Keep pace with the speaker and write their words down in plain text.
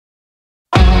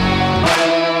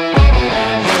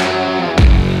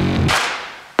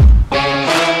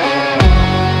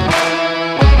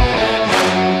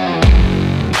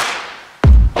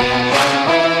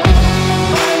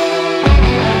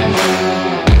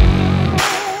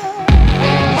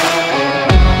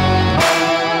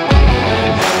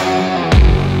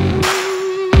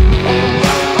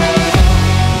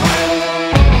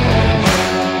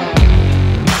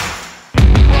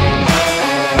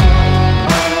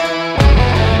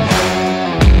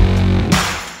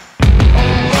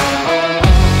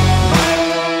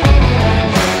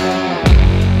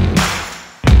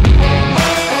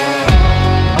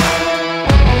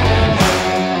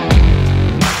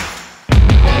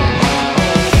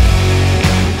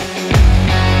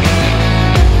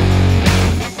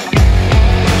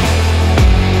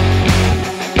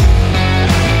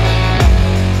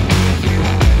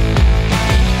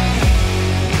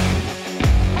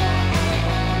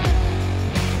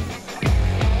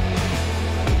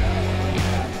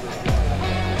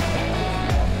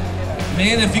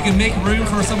Man, if you can make room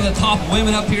for some of the top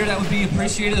women up here, that would be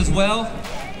appreciated as well.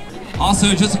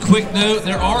 Also, just a quick note,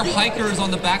 there are hikers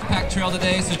on the backpack trail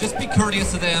today, so just be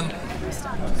courteous to them.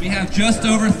 We have just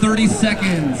over 30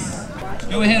 seconds.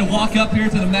 Go ahead and walk up here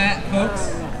to the mat,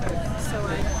 folks.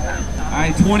 All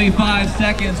right, 25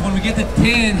 seconds. When we get to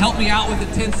 10, help me out with the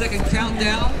 10-second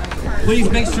countdown. Please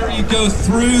make sure you go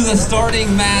through the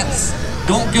starting mats.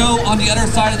 Don't go on the other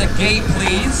side of the gate,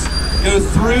 please. Go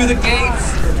through the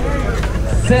gates.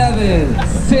 7,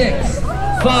 6,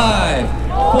 5,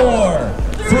 4,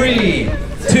 3,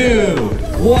 2, 1.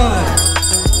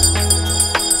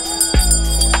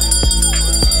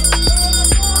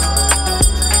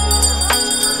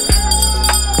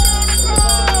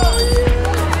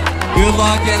 Good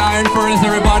luck at Iron Furnace,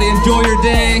 everybody. Enjoy your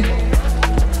day.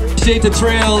 Appreciate the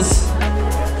trails.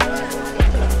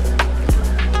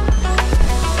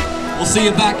 We'll see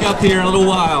you back up here in a little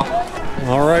while.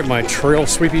 All right, my trail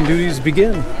sweeping duties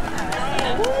begin.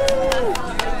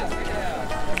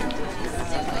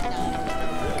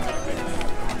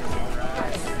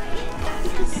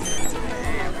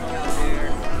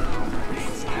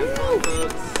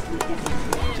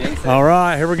 All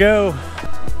right, here we go.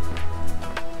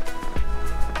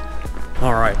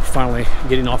 All right, finally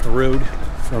getting off the road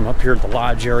from up here at the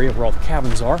lodge area where all the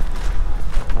cabins are.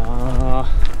 A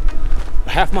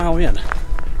half mile in,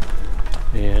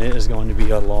 and it is going to be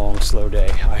a long, slow day.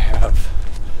 I have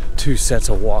 2 sets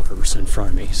of walkers in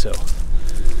front of me, so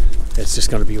it's just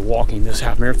going to be walking this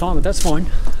half marathon, but that's fine.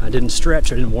 I didn't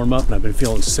stretch, I didn't warm up, and I've been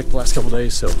feeling sick the last couple of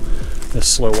days, so this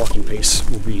slow walking pace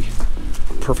will be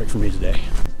perfect for me today.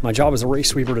 My job as a race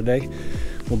sweeper today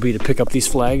will be to pick up these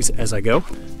flags as I go.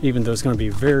 Even though it's going to be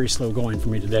very slow going for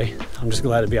me today, I'm just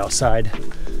glad to be outside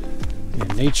in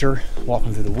nature,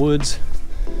 walking through the woods,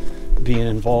 being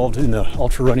involved in the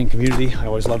ultra running community. I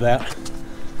always love that.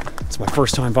 It's my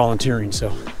first time volunteering,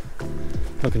 so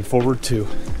looking forward to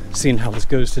seeing how this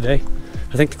goes today.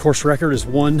 I think the course record is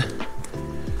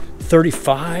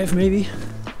 1:35, maybe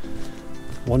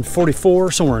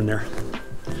 1:44, somewhere in there.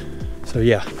 So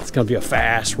yeah, it's gonna be a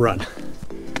fast run.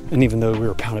 And even though we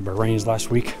were pounded by rains last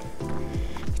week,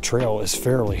 the trail is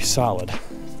fairly solid,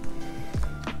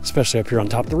 especially up here on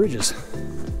top of the ridges.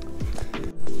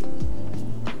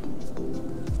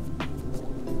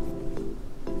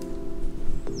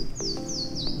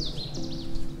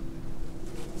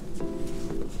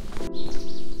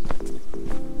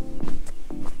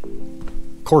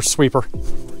 Course sweeper,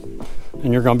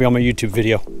 and you're gonna be on my YouTube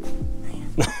video.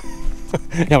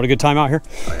 You having a good time out here?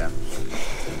 Oh yeah.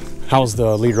 How's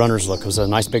the lead runners look? Was it a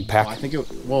nice big pack? I think it,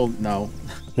 well, no.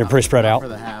 They're pretty spread out? For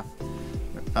the half.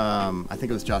 I think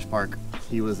it was Josh Park.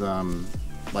 He was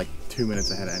like 2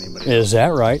 minutes ahead of anybody else. Is that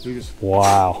right?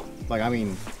 Wow. Like, I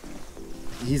mean,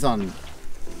 he's on,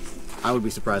 I would be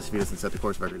surprised if he doesn't set the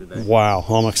course record today. Wow,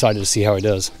 well, I'm excited to see how he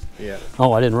does. Yeah.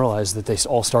 Oh, I didn't realize that they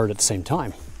all started at the same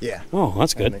time. Yeah. Oh,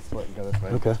 that's good. And they split and go this way.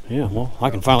 Okay, yeah, well,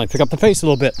 I can finally pick up the pace a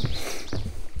little bit.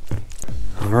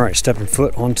 All right, stepping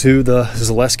foot onto the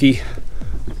Zaleski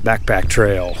backpack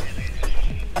trail.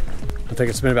 I think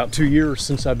it's been about 2 years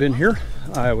since I've been here.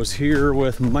 I was here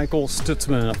with Michael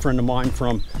Stutzman, a friend of mine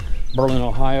from Berlin,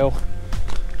 Ohio,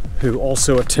 who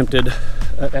also attempted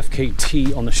a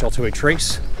FKT on the Sheltoway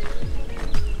Trace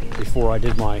before I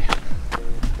did my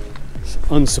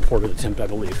unsupported attempt, I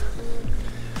believe.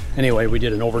 Anyway, we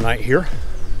did an overnight here,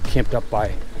 camped up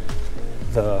by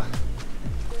the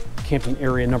camping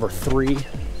area number 3.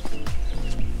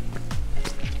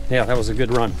 Yeah, that was a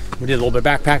good run. We did a little bit of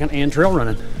backpacking and trail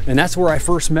running, and that's where I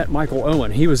first met Michael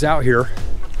Owen. He was out here,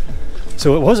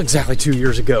 so it was exactly 2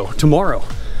 years ago. Tomorrow,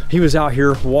 he was out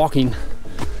here walking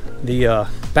the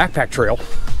backpack trail,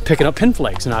 picking up pin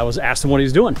flags, and I was asked him what he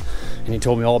was doing, and he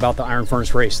told me all about the Iron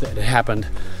Furnace race that had happened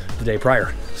the day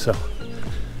prior. So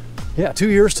yeah, 2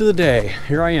 years to the day.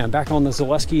 Here I am back on the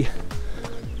Zaleski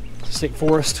State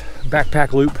Forest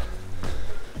backpack loop.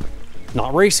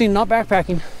 Not racing, not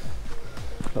backpacking,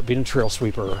 but being a trail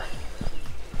sweeper.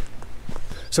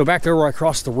 So back there where I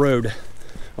crossed the road,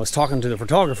 I was talking to the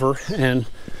photographer and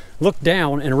looked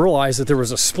down and realized that there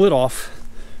was a split off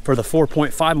for the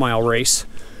 4.5 mile race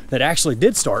that actually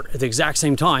did start at the exact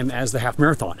same time as the half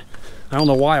marathon. I don't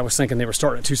know why I was thinking they were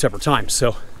starting at 2 separate times.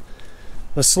 So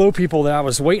the slow people that I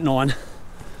was waiting on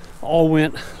all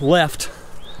went left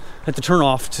at the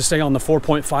turnoff to stay on the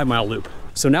 4.5 mile loop.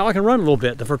 So now I can run a little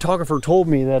bit. The photographer told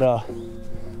me that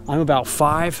I'm about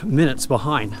 5 minutes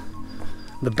behind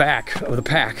the back of the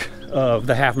pack of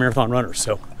the half marathon runners.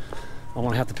 So I'm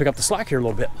gonna have to pick up the slack here a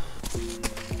little bit.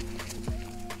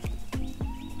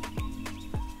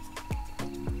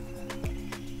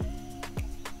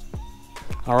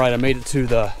 All right, I made it to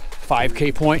the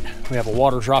 5K point. We have a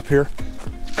water drop here,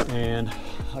 and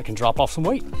I can drop off some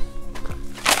weight.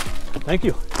 Thank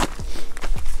you.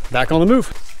 Back on the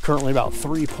move. Currently about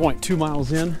 3.2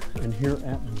 miles in, and here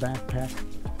at backpack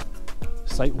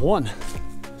site 1.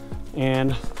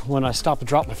 And when I stopped to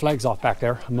drop my flags off back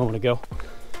there a moment ago,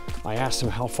 I asked him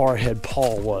how far ahead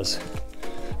Paul was.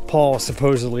 Paul is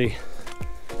supposedly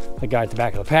the guy at the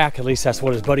back of the pack. At least that's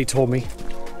what his buddy told me,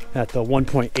 at the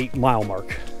 1.8 mile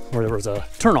mark where there was a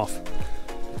turnoff.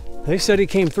 They said he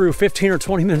came through 15 or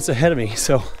 20 minutes ahead of me,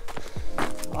 so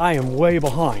I am way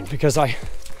behind because I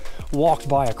walked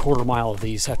by a quarter mile of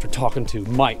these after talking to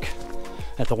Mike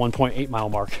at the 1.8 mile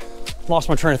mark. Lost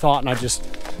my train of thought and I just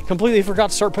completely forgot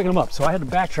to start picking them up. So I had to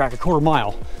backtrack a quarter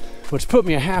mile, which put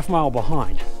me a half mile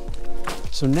behind.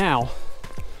 So now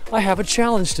I have a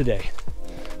challenge today.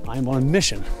 I am on a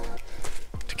mission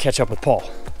to catch up with Paul.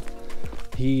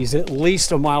 He's at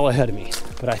least a mile ahead of me,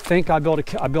 but I think I'll be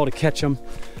able to catch him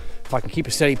if I can keep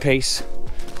a steady pace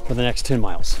for the next 10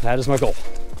 miles. That is my goal.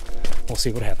 We'll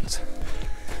see what happens.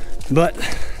 But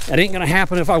that ain't gonna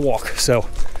happen if I walk. So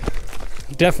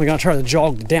definitely gonna try to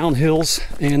jog the downhills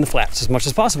and the flats as much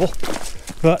as possible.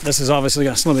 But this is obviously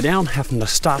gonna slow me down, having to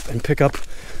stop and pick up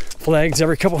flags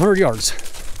every couple hundred yards.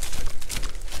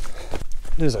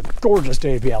 It is a gorgeous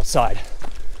day to be outside.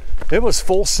 It was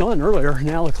full sun earlier.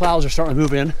 Now the clouds are starting to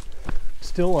move in.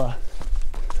 Still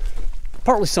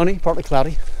partly sunny, partly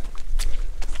cloudy.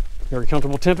 Very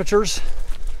comfortable temperatures.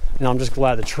 And I'm just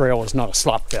glad the trail is not a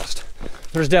slop fest.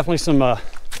 There's definitely some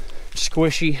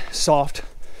squishy, soft,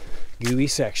 gooey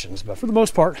sections, but for the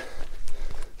most part,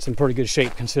 it's in pretty good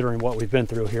shape considering what we've been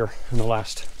through here in the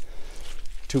last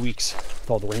 2 weeks with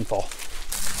all the rainfall.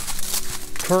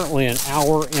 Currently an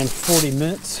hour and 40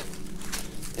 minutes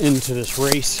into this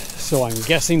race, so I'm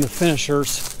guessing the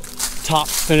top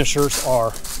finishers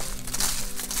are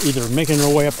either making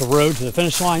their way up the road to the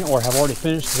finish line or have already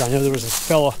finished, because I know there was a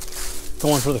fella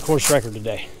going for the course record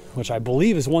today, which I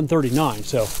believe is 1:39,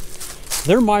 so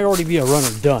there might already be a runner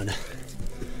done.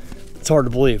 It's hard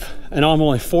to believe. And I'm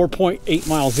only 4.8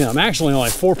 miles in. I'm actually only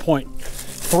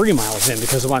 4.3 miles in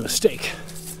because of my mistake.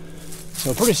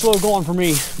 So pretty slow going for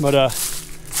me, but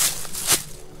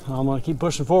I'm gonna keep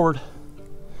pushing forward.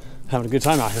 Having a good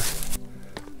time out here.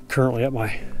 Currently at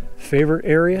my favorite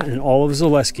area in all of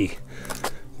Zaleski.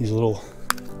 These little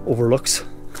overlooks,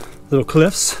 little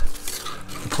cliffs.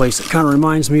 A place that kind of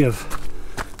reminds me of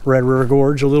Red River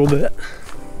Gorge a little bit.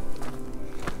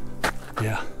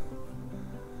 Yeah.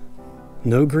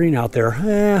 No green out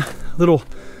there. Little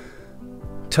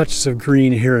touches of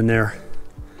green here and there.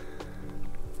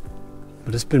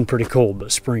 But it's been pretty cold,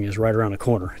 but spring is right around the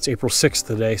corner. It's April 6th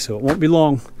today, so it won't be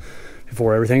long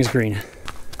before everything's green.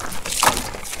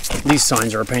 These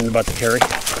signs are a pain in the butt to carry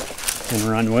and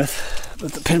run with,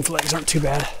 but the pin flags aren't too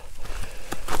bad.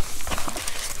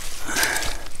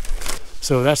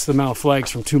 So that's the amount of flags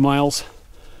from 2 miles,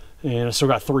 and I still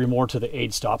got 3 more to the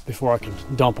aid stop before I can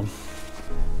dump them.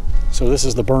 So this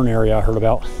is the burn area I heard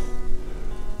about.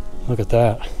 Look at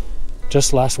that.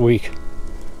 Just last week.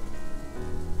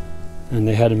 And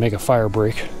they had to make a fire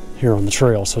break here on the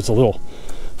trail, so it's a little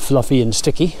fluffy and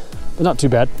sticky, but not too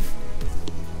bad.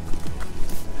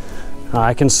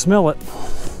 I can smell it.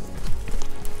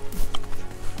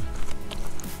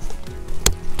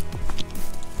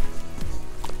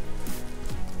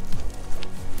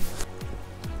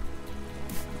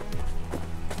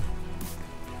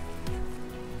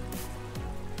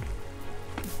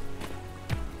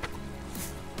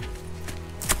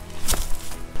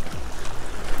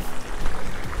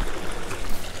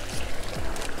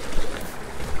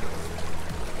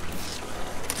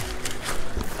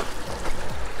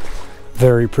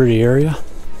 Very pretty area.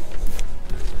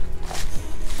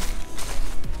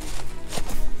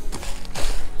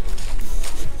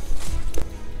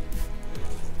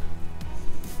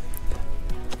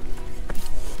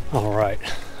 All right,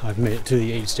 I've made it to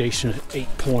the aid station at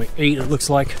 8.8, it looks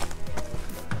like.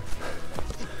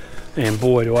 And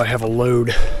boy, do I have a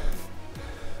load.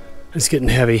 It's getting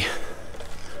heavy.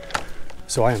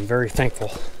 So I am very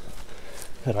thankful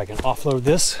that I can offload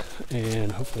this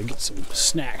and hopefully get some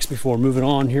snacks before moving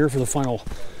on here for the final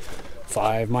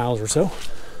 5 miles or so.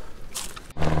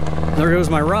 There goes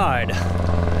my ride.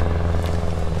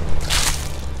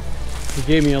 He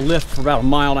gave me a lift for about 1.5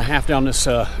 miles down this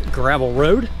gravel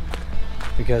road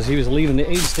because he was leaving the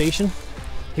aid station.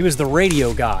 He was the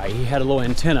radio guy. He had a little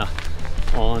antenna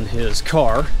on his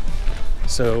car,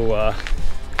 so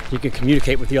he could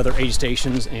communicate with the other aid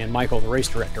stations and Michael, the race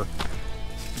director,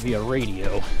 via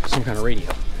radio, some kind of radio.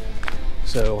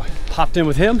 So hopped in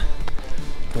with him.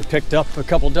 We picked up a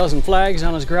couple dozen flags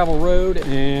on his gravel road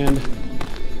and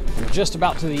We're just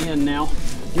about to the end now.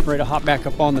 Getting ready to hop back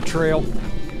up on the trail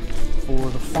for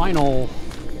the final,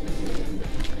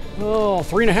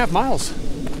 3.5 miles.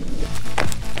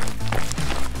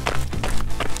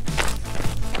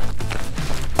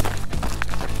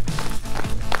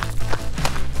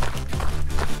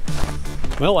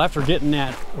 Well, after getting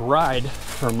that ride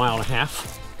for 1.5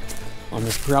 miles on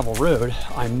this gravel road,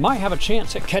 I might have a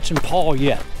chance at catching Paul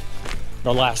yet,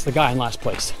 the guy in last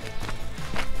place.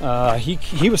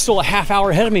 He was still a half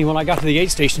hour ahead of me when I got to the aid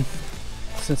station.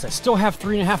 Since I still have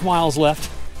 3.5 miles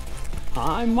left,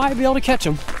 I might be able to catch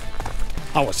him.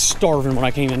 I was starving when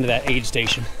I came into that aid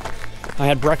station. I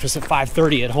had breakfast at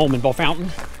 5:30 at home in Bull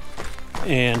Fountain,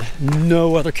 and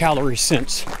no other calories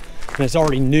since. And it's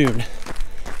already noon.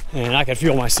 And I could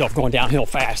feel myself going downhill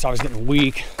fast. I was getting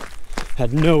weak,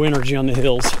 had no energy on the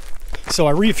hills. So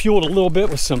I refueled a little bit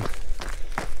with some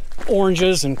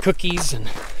oranges and cookies and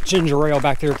ginger ale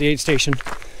back there at the aid station.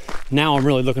 Now I'm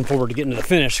really looking forward to getting to the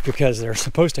finish because they're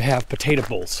supposed to have potato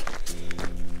bowls.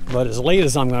 But as late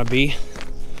as I'm gonna be,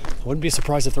 I wouldn't be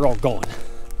surprised if they're all gone.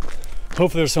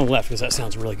 Hopefully there's some left because that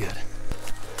sounds really good.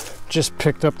 Just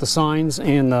picked up the signs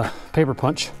and the paper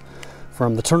punch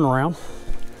from the turnaround.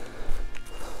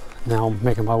 Now I'm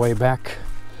making my way back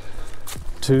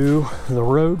to the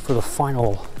road for the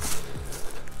final,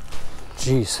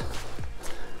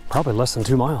 probably less than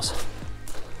 2 miles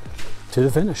to the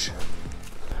finish.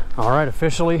 All right,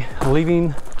 officially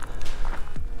leaving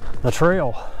the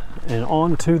trail and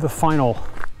on to the final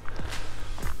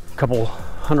couple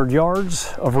 100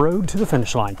 yards of road to the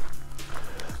finish line.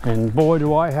 And boy,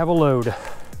 do I have a load.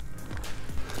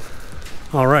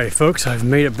 All right, folks, I've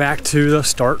made it back to the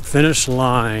start-finish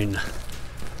line.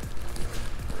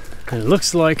 And it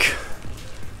looks like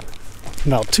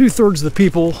about 2/3 of the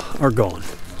people are gone.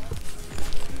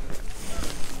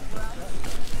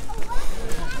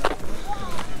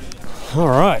 All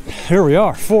right, here we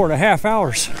are, 4.5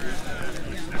 hours.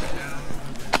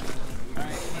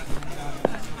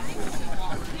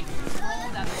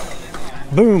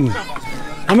 Boom,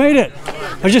 I made it.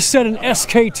 I just set an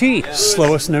SKT,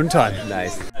 slowest known time.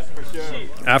 Nice.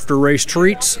 After race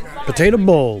treats, potato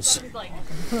bowls.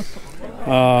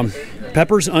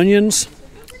 Peppers, onions,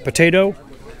 potato,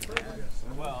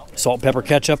 salt, pepper,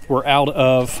 ketchup. We're out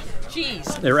of cheese.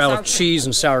 They were out of cheese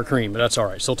and sour cream, but that's all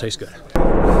right. Still tastes good.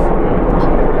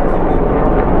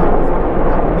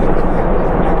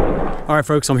 All right,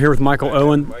 folks, I'm here with Michael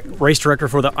Owen, race director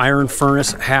for the Iron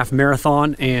Furnace Half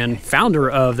Marathon and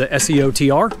founder of the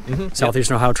SEOTR,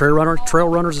 Southeastern Ohio Trail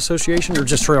Runners Association, or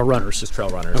just trail runners? Just trail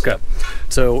runners. Okay.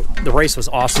 So the race was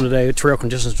awesome today. The trail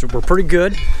conditions were pretty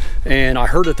good, and I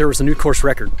heard that there was a new course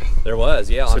record. There was,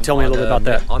 yeah. So tell me a little bit about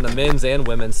that. On the men's and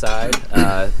women's side,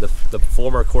 the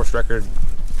former course record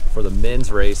for the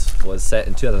men's race was set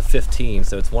in 2015,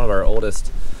 so it's one of our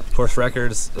oldest course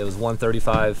records. It was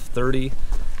 1:35:30.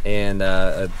 And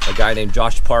a guy named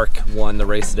Josh Park won the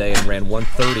race today and ran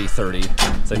 1:30:30.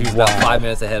 So he was about 5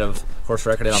 minutes ahead of course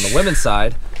record. And on the women's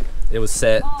side, it was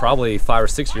set probably 5 or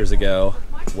 6 years ago,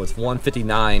 was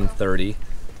 1:59:30.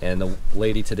 And the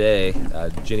lady today,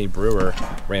 Jenny Brewer,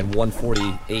 ran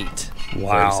 1:48.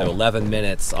 Wow. So 11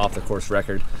 minutes off the course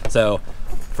record. So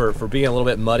for being a little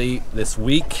bit muddy this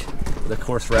week, the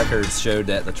course records showed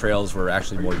that the trails were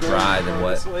actually more dry than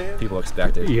what people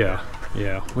expected. Yeah.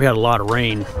 Yeah, we had a lot of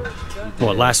rain.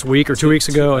 What, last week or 2 weeks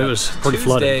ago? It was pretty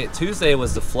flooded. Tuesday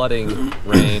was the flooding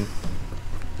rain.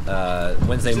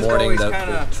 Wednesday morning,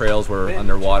 the trails were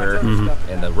underwater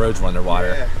and the roads were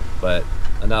underwater, but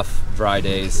enough dry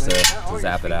days to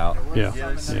zap it out. Yeah.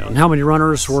 And how many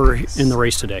runners were in the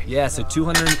race today? Yeah, so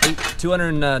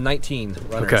 219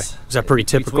 runners. Okay, is that pretty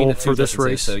typical for this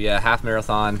race? So yeah, half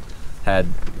marathon had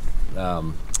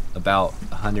about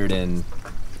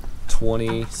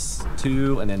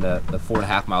 122, and then the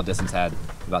 4.5 mile distance had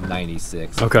about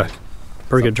 96. Okay,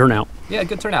 pretty good turnout. Yeah,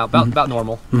 good turnout, about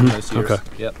normal most years. Okay.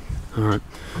 Yep. All right,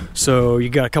 so you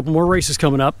got a couple more races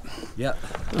coming up. Yep.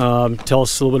 Tell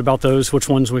us a little bit about those, which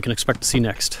ones we can expect to see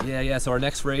next. Yeah, so our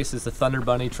next race is the Thunder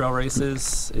Bunny Trail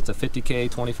Races. It's a 50K,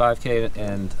 25K,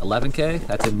 and 11K.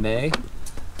 That's in May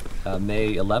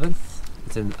 11th.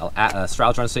 It's in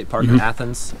Stroud's Run State Park in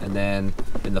Athens. And then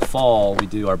in the fall, we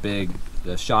do our big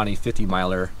Shawnee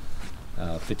 50-miler,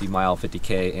 50-mile,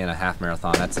 50K, and a half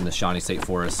marathon. That's in the Shawnee State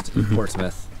Forest in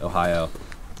Portsmouth, Ohio.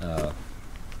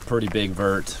 Pretty big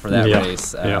vert for that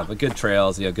race, but good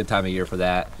trails, good time of year for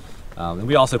that. And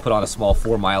we also put on a small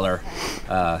 4-miler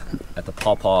at the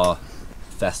Paw Paw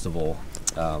Festival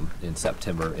in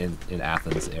September in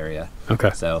Athens area.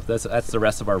 Okay. So that's the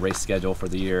rest of our race schedule for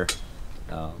the year.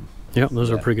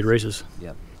 Those are pretty good races.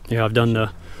 Yep. Yeah, I've done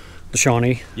the the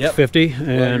Shawnee Yep. 50, Well,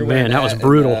 and you're man, that was wearing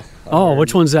brutal. and, Oh,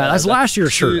 which one's that? That's last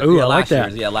year's shirt. Ooh, yeah, I like that.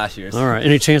 Year's, yeah, last year's. All right.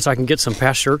 Any chance I can get some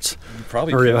past shirts? You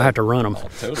probably Or do I could. have to run them? Oh,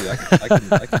 totally. I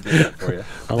can do that for you.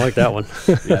 I like that one.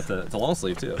 Yeah, it's a long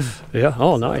sleeve too. Yeah.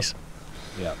 Oh, nice.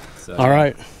 Yeah. So, All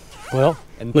right. Well,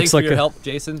 And looks thanks for like your a- help,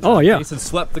 Jason. Oh, yeah. Jason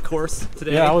swept the course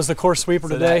today. Yeah, I was the course sweeper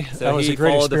today. That was he a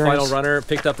great followed experience. the final runner,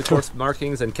 picked up the course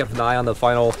markings, and kept an eye on the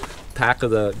final pack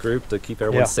of the group to keep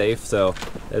everyone Yeah. safe. So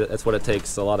that's what it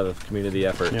takes, a lot of community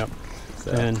effort. Yep.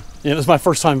 So. And it was my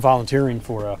first time volunteering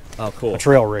for Oh, cool. a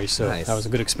trail race, so Nice. that was a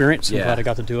good experience. I'm Yeah. glad I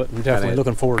got to do it. I'm definitely Kinda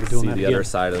looking forward to doing See that the again. other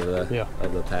side of the Yeah.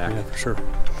 pack. Yeah, for sure.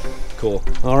 Cool.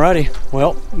 Alrighty.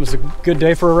 Well, it was a good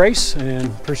day for a race, and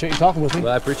appreciate you talking with me.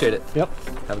 Well, I appreciate it. Yep.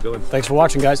 Have a good one. Thanks for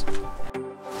watching, guys.